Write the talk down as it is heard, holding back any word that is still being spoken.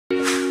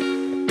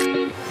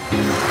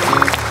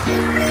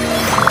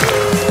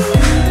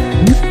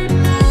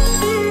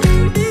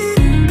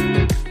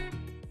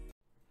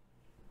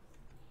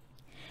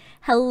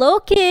Hello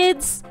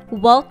kids!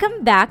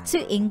 Welcome back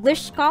to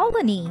English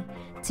Colony.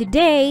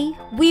 Today,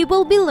 we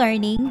will be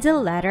learning the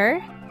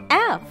letter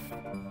F.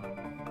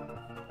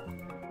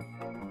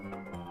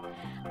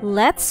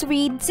 Let's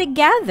read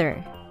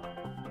together.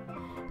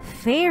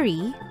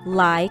 Fairy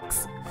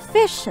likes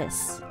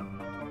fishes.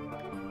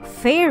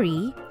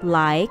 Fairy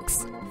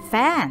likes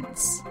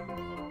fans.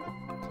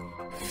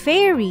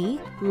 Fairy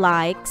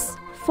likes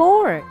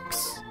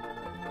forks.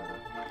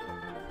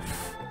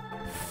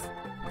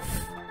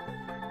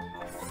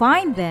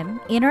 Find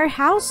them in our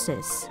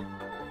houses.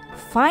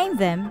 Find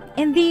them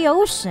in the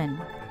ocean.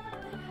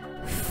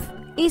 F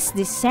is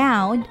the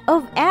sound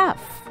of F.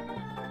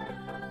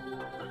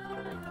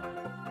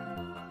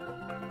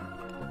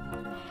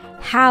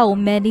 How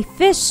many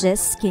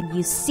fishes can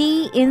you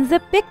see in the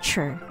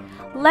picture?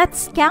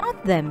 Let's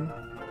count them.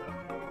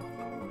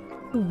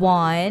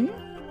 1,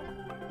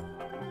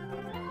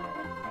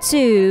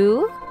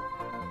 2,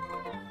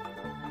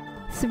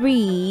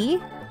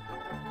 3,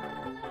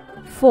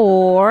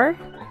 4,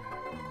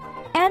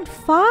 and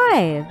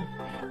 5.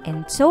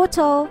 In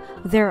total,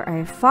 there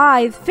are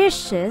 5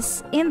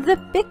 fishes in the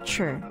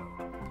picture.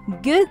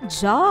 Good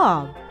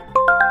job!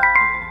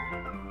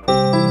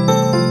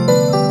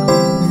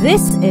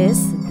 This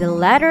is the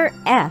letter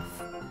F.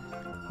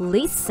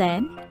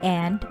 Listen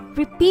and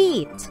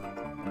repeat.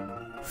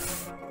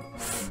 F,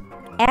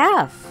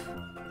 F,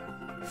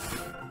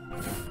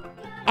 F,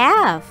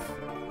 F.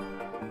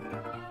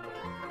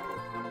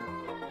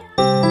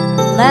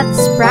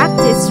 Let's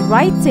practice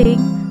writing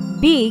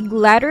big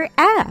letter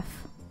F.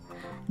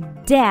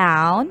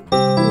 Down,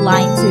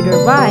 line to the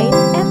right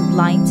and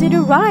line to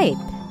the right.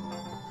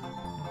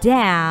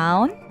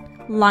 Down,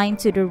 line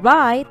to the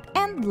right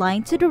and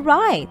line to the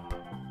right.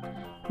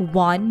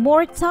 One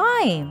more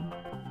time.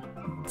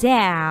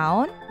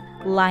 Down,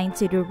 line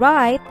to the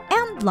right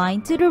and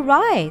line to the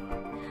right.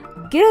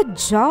 Good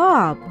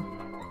job!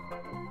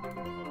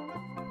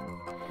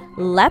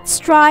 Let's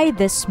try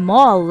the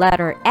small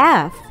letter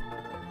F.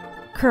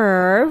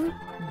 Curve,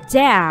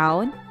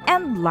 down,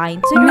 and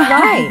line to the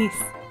right.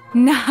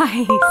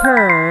 Nice!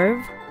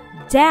 Curve,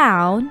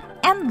 down,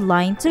 and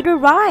line to the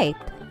right.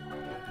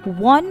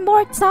 One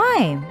more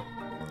time.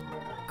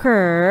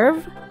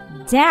 Curve,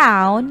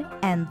 down,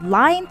 and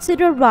line to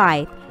the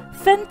right.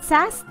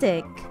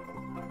 Fantastic!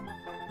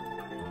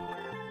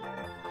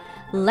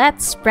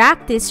 Let's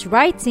practice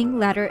writing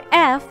letter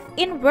F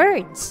in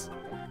words.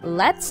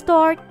 Let's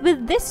start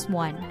with this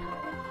one.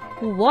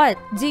 What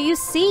do you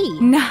see?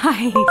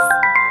 Nice!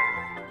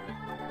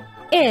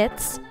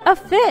 It's a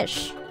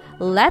fish.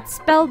 Let's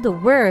spell the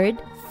word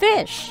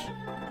fish.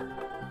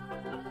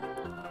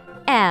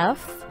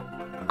 F-I-S-H.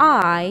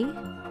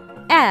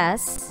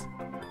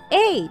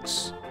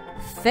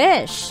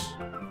 Fish.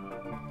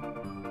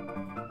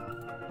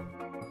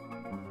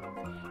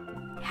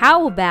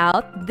 How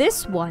about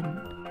this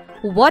one?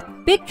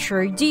 What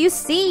picture do you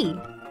see?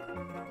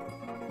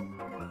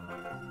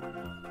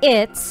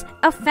 It's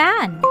a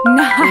fan.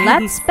 Nice!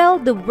 Let's spell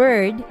the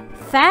word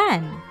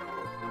fan.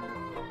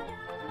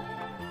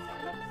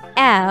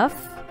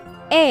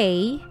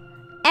 F-A-N,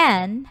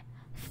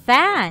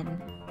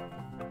 fan.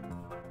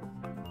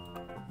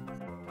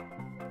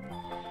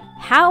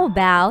 How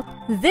about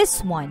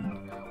this one?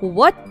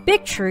 What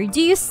picture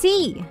do you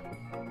see?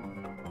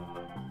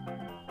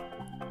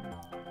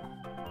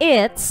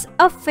 It's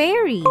a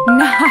fairy.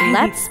 Nice!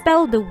 Let's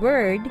spell the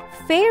word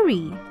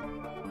fairy.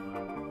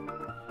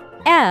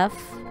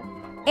 F-A-I-R-Y,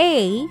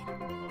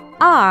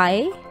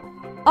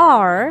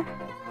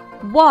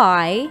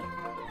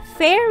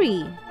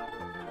 fairy.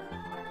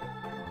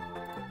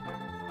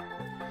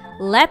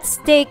 Let's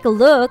take a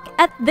look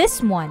at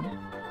this one.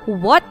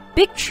 What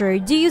picture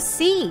do you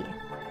see?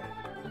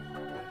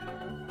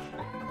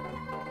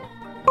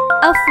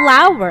 A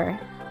flower.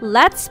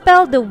 Let's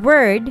spell the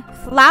word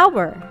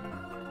flower.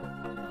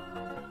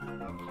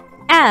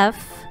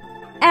 F-L-O-W-E-R,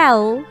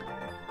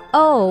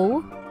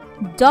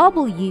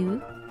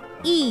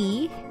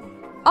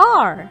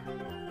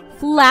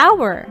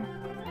 flower.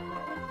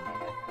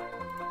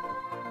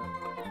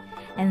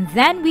 And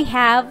then we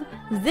have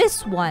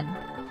this one.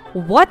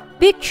 What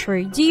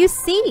picture do you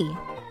see?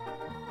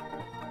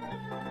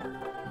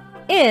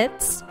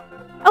 It's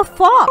a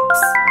fox.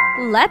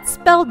 Let's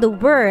spell the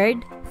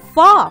word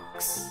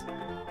fox.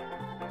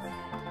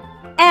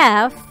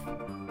 F-O-X,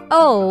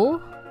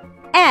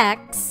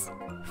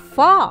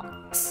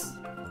 fox.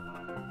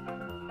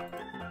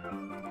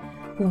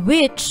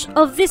 Which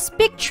of these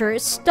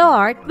pictures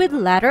start with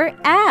letter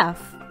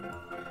F?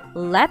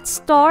 Let's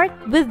start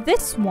with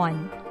this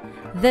one.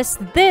 Does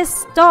this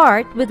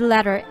start with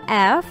letter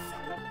F?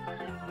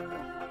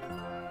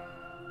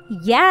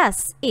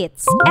 Yes,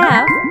 it's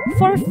F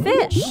for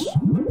fish.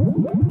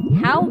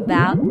 How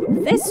about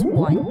this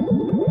one?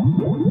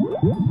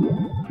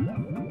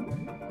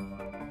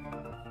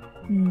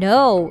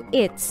 No,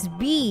 it's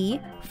B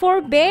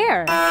for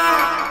bear.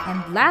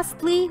 And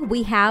lastly,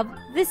 we have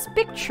this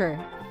picture.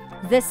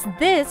 Does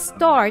this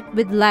start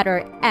with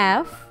letter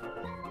F?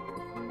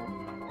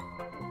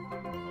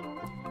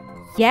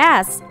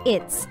 Yes,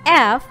 it's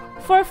F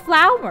for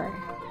flower.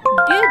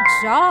 Good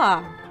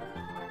job!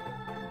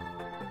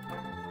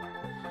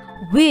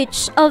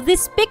 Which of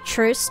these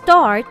pictures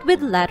start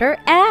with letter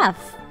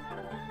F?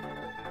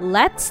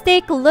 Let's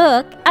take a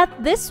look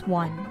at this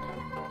one.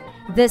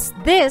 Does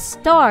this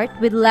start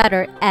with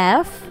letter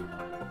F?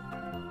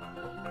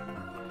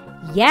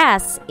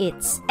 Yes,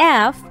 it's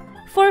F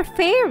for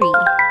fairy.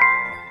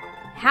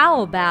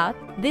 How about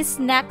this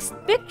next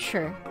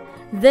picture?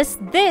 Does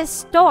this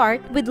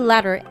start with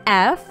letter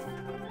F?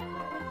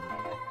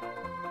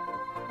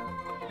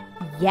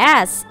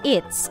 Yes,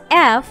 it's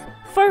F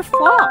for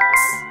fox.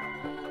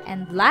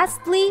 And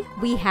lastly,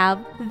 we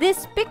have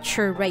this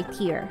picture right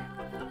here.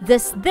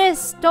 Does this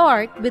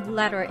start with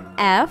letter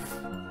F?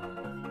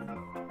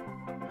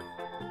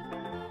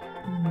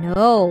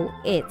 No,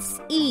 it's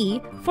E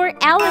for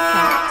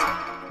elephant.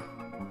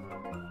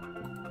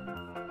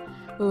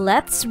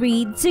 Let's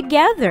read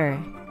together.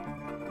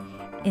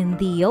 In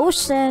the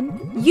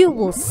ocean, you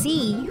will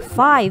see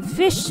 5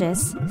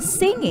 fishes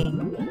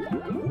singing.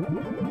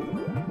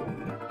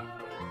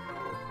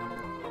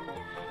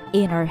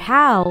 In our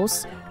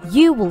house,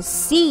 you will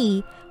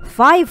see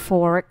 5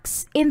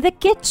 forks in the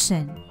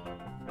kitchen.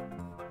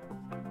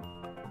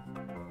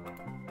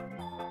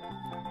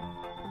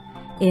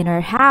 In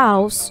our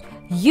house,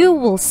 you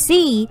will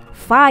see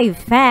 5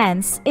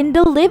 fans in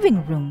the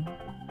living room.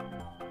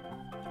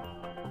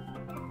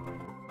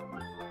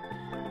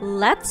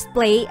 Let's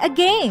play a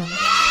game.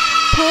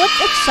 Put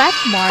a check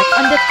mark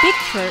on the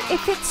picture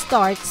if it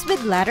starts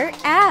with letter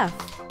F.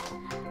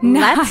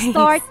 Nice. Let's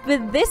start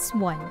with this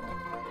one.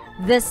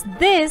 Does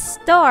this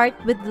start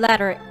with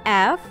letter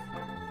F?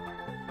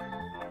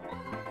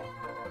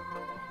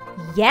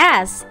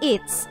 Yes,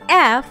 it's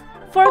F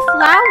for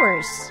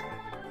flowers.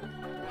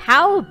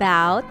 How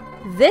about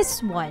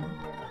this one?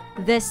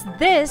 Does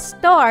this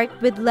start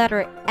with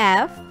letter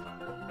F?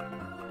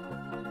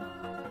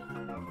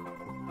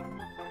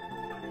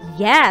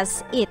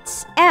 Yes,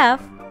 it's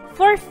F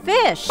for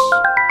fish.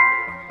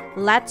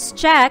 Let's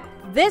check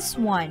this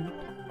one.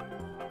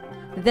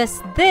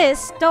 Does this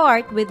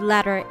start with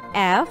letter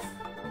F?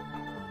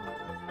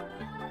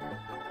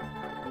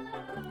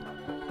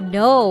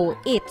 No,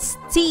 it's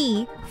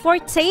T for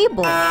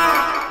table.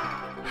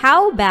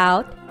 How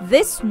about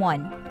this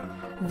one?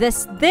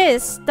 Does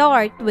this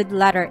start with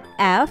letter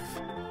F?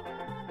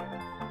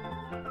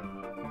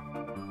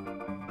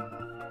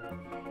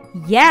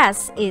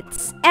 Yes,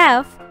 it's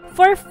F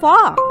for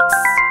fox.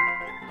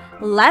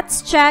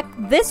 Let's check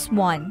this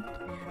one.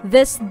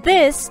 Does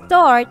this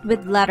start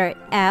with letter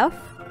F?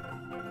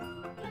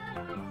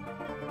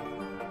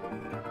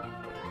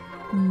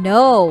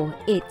 No,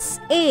 it's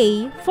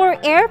A for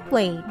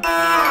airplane.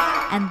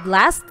 And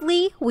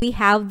lastly, we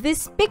have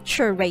this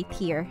picture right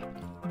here.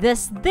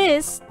 Does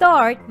this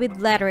start with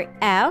letter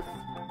F?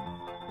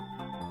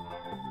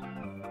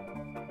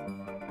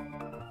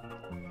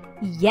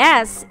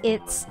 Yes,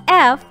 it's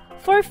F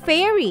for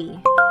fairy.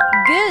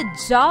 Good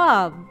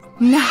job!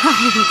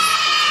 Nice!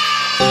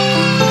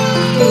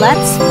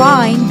 Let's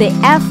find the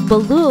F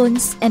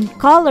balloons and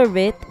color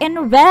it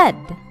in red.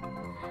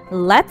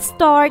 Let's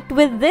start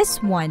with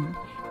this one.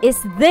 Is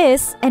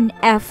this an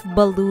F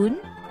balloon?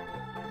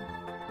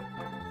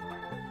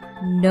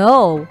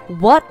 No.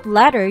 What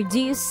letter do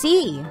you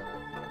see?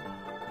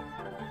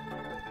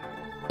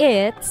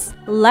 It's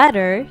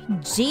letter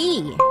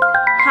G.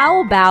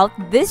 How about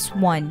this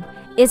one?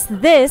 Is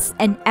this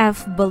an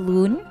F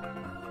balloon?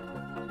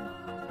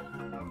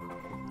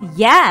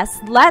 Yes,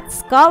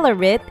 let's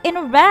color it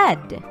in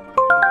red.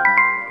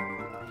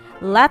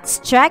 Let's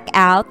check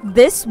out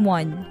this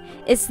one.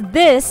 Is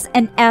this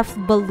an F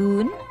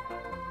balloon?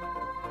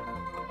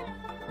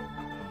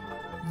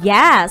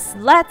 Yes,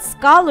 let's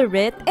color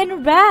it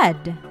in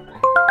red.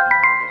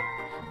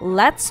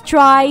 Let's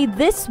try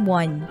this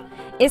one.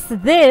 Is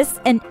this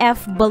an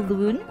F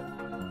balloon?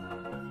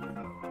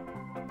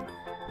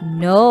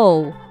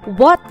 No.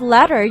 What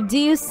letter do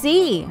you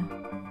see?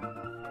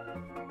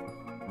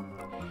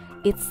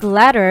 It's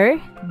letter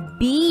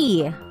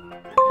B.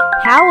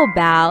 How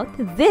about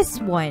this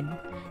one?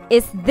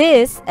 Is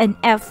this an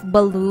F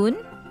balloon?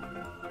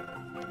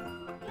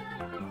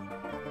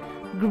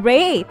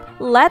 Great!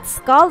 Let's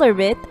color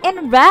it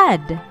in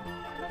red.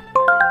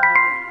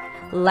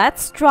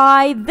 Let's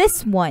try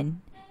this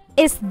one.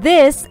 Is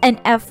this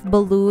an F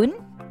balloon?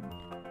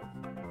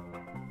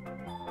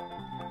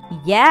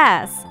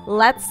 Yes,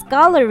 let's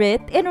color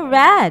it in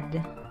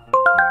red.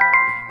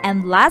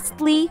 And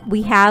lastly,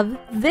 we have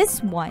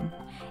this one.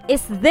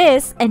 Is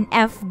this an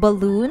F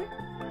balloon?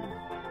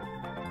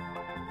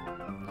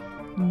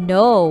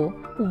 No.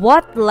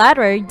 What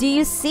letter do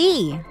you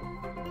see?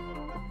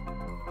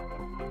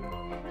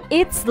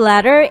 It's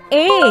letter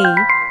A.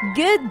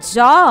 Good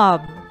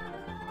job!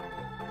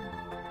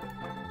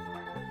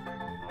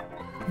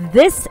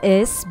 This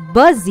is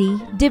Buzzy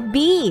the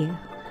bee.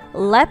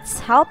 Let's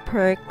help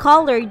her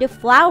color the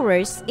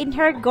flowers in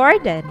her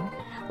garden.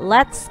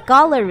 Let's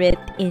color it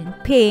in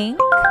pink,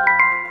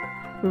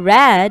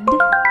 red,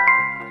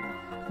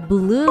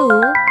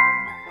 blue,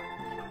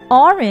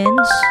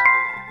 orange,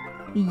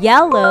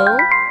 yellow,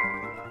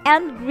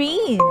 and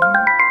green.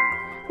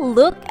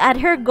 Look at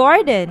her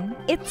garden.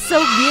 It's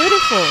so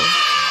beautiful.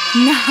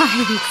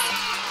 Nice.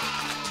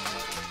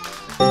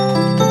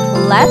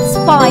 Let's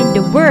find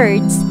the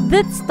words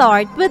that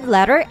start with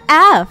letter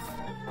F.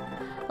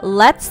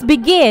 Let's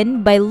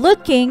begin by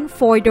looking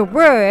for the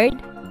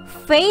word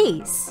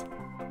face.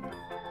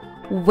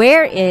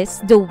 Where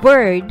is the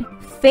word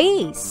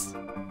face?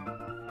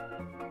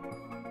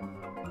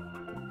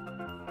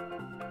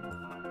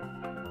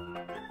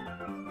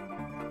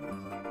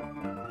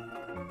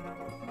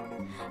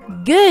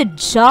 Good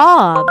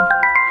job!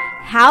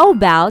 How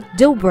about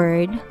the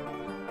word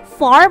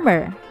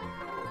farmer?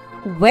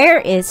 Where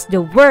is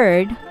the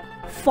word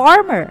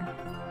farmer?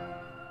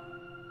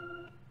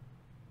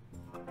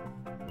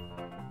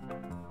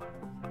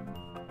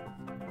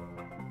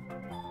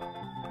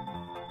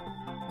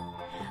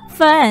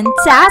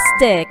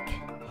 Fantastic!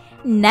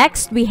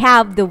 Next we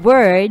have the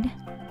word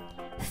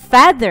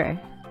feather.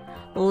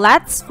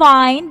 Let's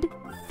find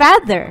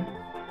feather.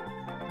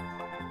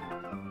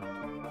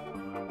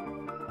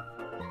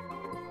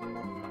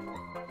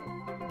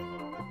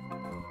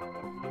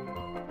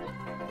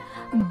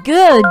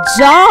 Good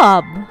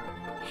job!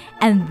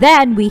 And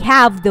then we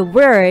have the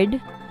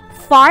word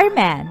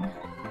fireman.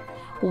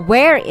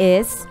 Where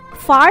is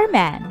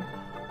fireman?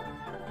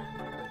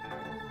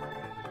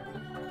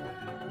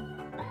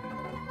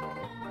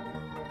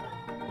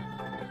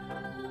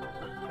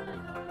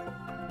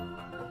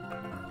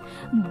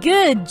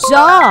 Good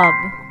job!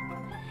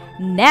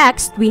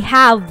 Next we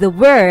have the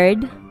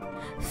word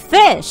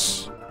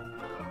fish.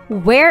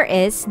 Where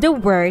is the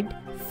word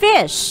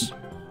fish?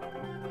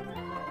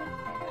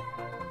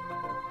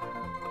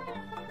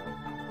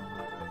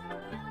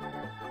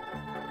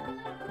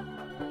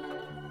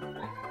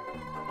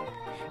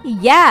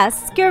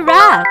 Yes,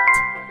 correct.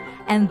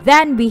 And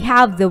then we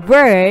have the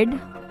word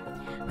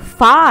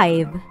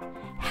 5.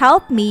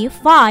 Help me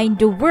find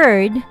the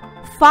word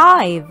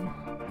 5.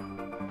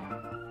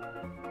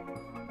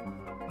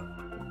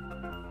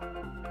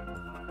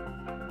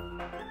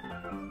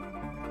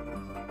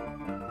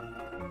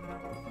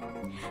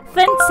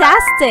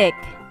 Fantastic!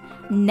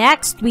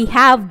 Next we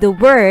have the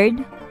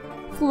word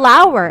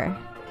flower.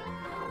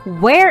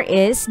 Where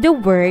is the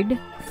word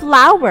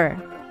flower?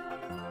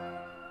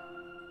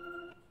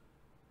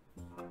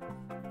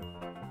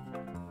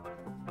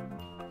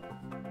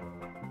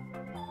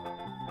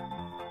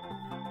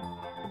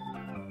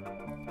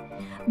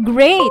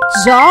 Great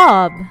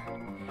job!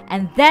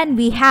 And then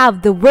we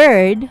have the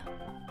word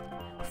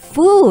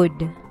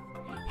food.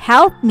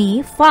 Help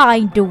me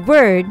find the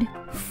word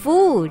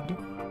food.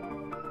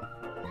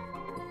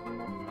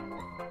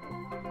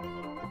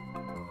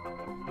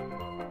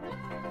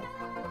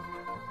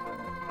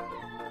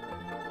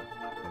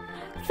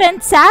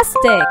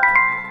 Fantastic!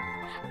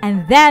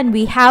 And then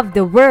we have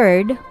the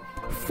word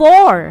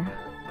for.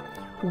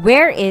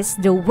 Where is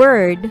the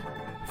word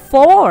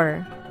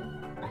for?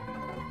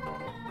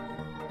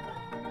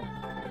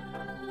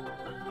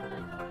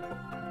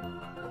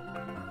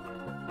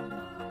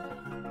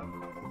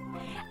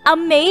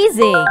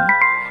 Amazing!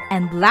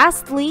 And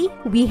lastly,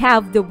 we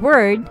have the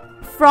word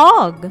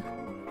frog.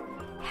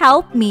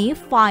 Help me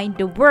find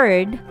the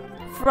word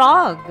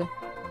frog.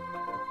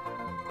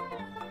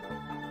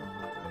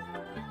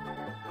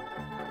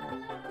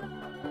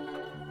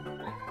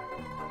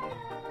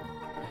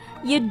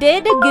 You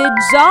did a good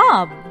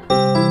job!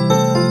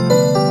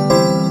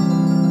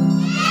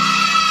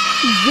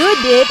 You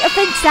did a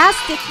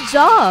fantastic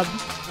job!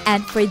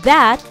 And for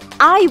that,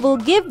 I will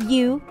give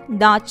you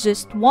not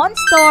just 1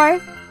 star,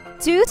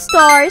 2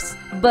 stars,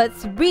 but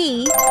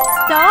 3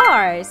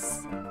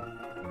 stars!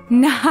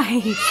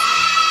 Nice!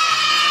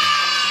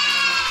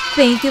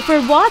 Thank you for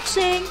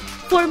watching!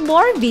 For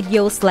more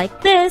videos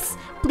like this,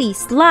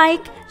 please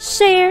like,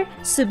 share,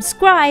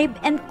 subscribe,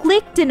 and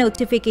click the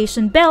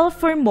notification bell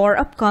for more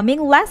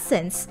upcoming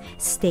lessons.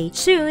 Stay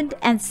tuned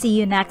and see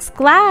you next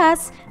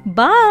class!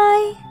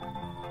 Bye!